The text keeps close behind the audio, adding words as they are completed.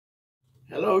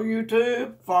Hello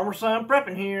YouTube, Farmer Son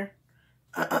Prepping here.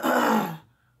 I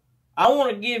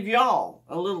want to give y'all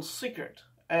a little secret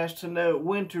as to know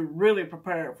when to really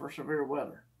prepare for severe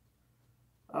weather.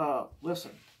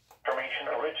 Listen. Information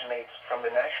originates from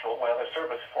the National Weather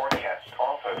Service Forecast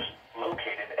Office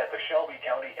located at the Shelby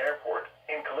County Airport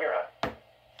in Calera.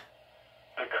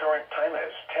 The current time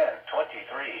is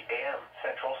 10:23 a.m.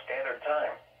 Central Standard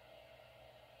Time.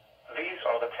 These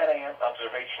are the 10 a.m.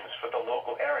 observations for the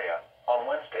local area on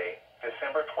Wednesday,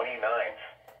 December 29th.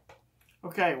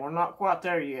 Okay, we're not quite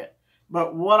there yet.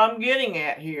 But what I'm getting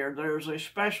at here, there's a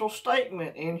special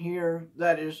statement in here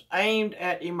that is aimed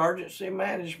at emergency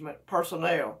management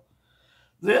personnel.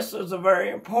 This is a very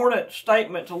important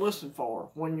statement to listen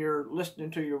for when you're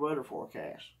listening to your weather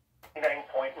forecast.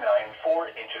 9.94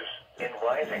 inches in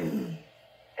rising.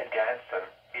 In Gadsden,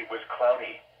 it was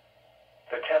cloudy.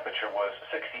 The temperature was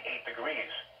 68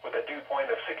 degrees with a dew point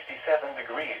of 67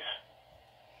 degrees.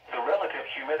 The relative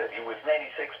humidity was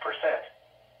 96%.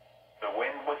 The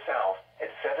wind was south at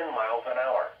 7 miles an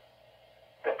hour.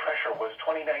 The pressure was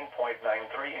 29.93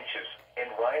 inches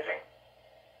in rising.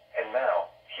 And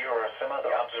now, here are some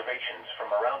other observations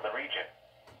from around the region.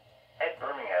 At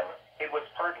Birmingham, it was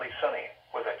partly sunny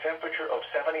with a temperature of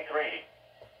 73.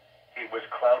 It was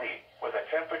cloudy with a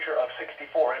temperature of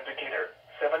 64 at Decatur,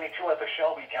 72 at the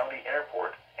Shelby County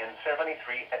Airport, and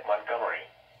 73 at Montgomery.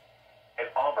 At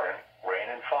Auburn,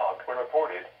 rain and fog were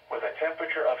reported with a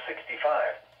temperature of 65.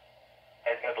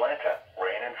 At Atlanta,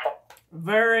 rain and fog.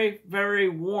 Very, very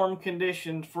warm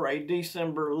conditions for a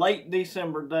late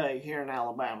December day here in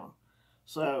Alabama.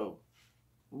 So,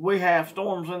 we have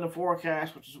storms in the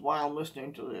forecast, which is why I'm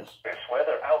listening to this. This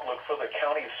weather outlook for the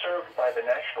counties served by the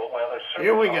National Weather Service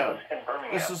Here we go. in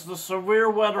Birmingham. This is the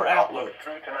severe weather outlook.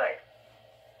 Through tonight.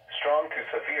 Strong to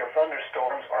severe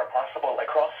thunderstorms are possible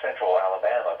across central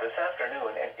Alabama this afternoon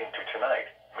and into tonight,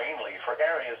 mainly for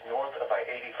areas north of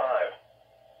I-85.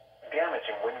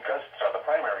 Damaging wind gusts are the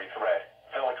primary threat,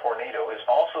 though a tornado is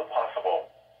also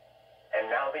possible. And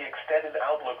now the extended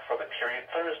outlook for the period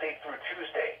Thursday through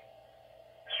Tuesday.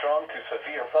 Strong to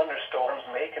severe thunderstorms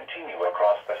may continue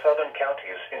across the southern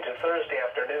counties into Thursday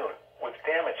afternoon, with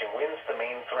damaging winds the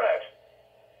main threat.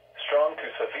 Strong to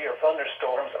severe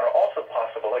thunderstorms are also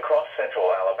possible across central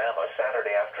Alabama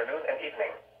Saturday afternoon and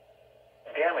evening.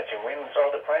 Damaging winds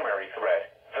are the primary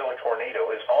threat, though a tornado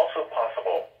is also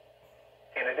possible.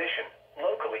 In addition,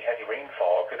 locally heavy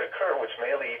rainfall could occur which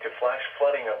may lead to flash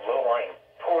flooding of low-lying,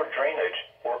 poor drainage,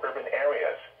 or urban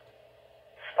areas.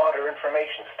 Spotter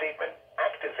information statement.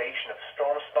 Activation of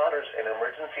storm spotters and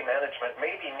emergency management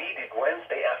may be needed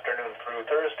Wednesday afternoon through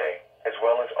Thursday, as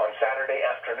well as on Saturday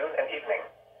afternoon and evening.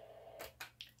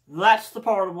 That's the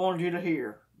part I wanted you to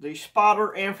hear. The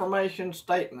spotter information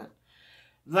statement.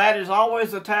 That is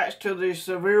always attached to the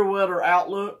severe weather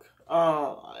outlook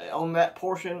on that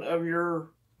portion of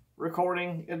your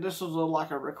recording. And this is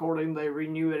like a recording. They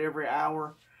renew it every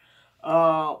hour.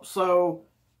 So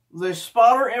the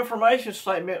spotter information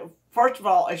statement, first of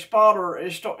all, a spotter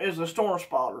is a storm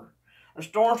spotter. A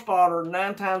storm spotter,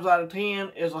 9 times out of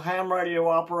 10, is a ham radio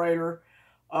operator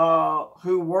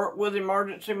who work with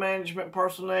emergency management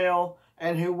personnel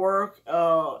and who work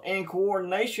in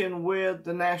coordination with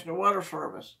the National Weather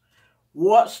Service.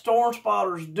 What storm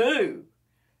spotters do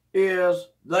is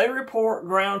they report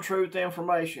ground truth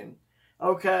information.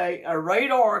 Okay, a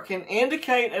radar can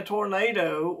indicate a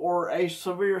tornado or a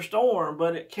severe storm,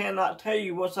 but it cannot tell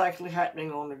you what's actually happening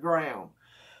on the ground.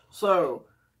 So,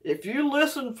 if you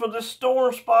listen for the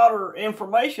storm spotter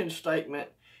information statement,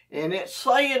 and it's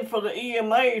saying for the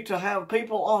EMA to have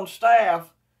people on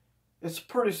staff, it's a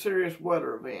pretty serious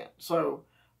weather event. So,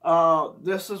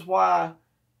 this is what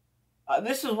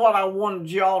I wanted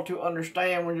y'all to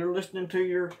understand when you're listening to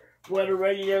your weather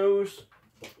radios.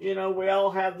 You know, we all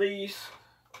have these,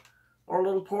 our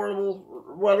little portable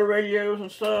weather radios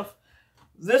and stuff.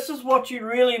 This is what you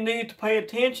really need to pay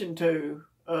attention to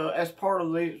as part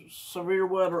of the severe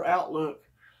weather outlook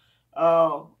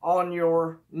on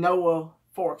your NOAA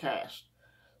forecast.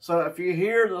 So if you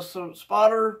hear the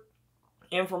spotter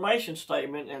information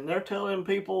statement and they're telling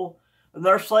people,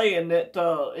 they're saying that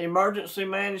emergency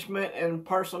management and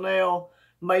personnel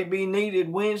may be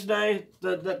needed Wednesday,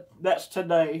 that's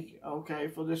today, okay,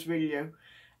 for this video,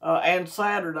 and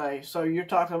Saturday. So you're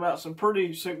talking about some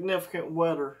pretty significant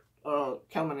weather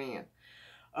coming in.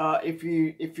 If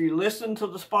you listen to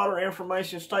the spotter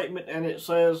information statement and it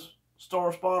says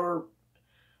storm spotter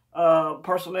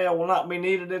personnel will not be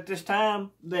needed at this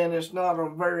time, then it's not a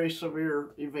very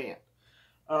severe event.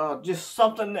 Just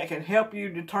something that can help you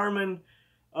determine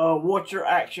what your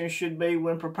actions should be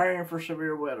when preparing for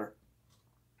severe weather.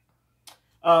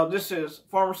 This is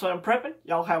Farmer Son Prepping.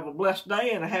 Y'all have a blessed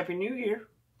day and a happy new year.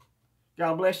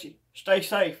 God bless you. Stay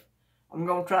safe. I'm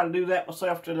going to try to do that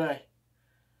myself today.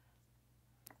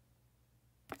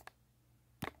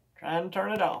 Trying to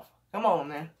turn it off. Come on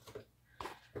now.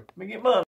 Let me get Bubba.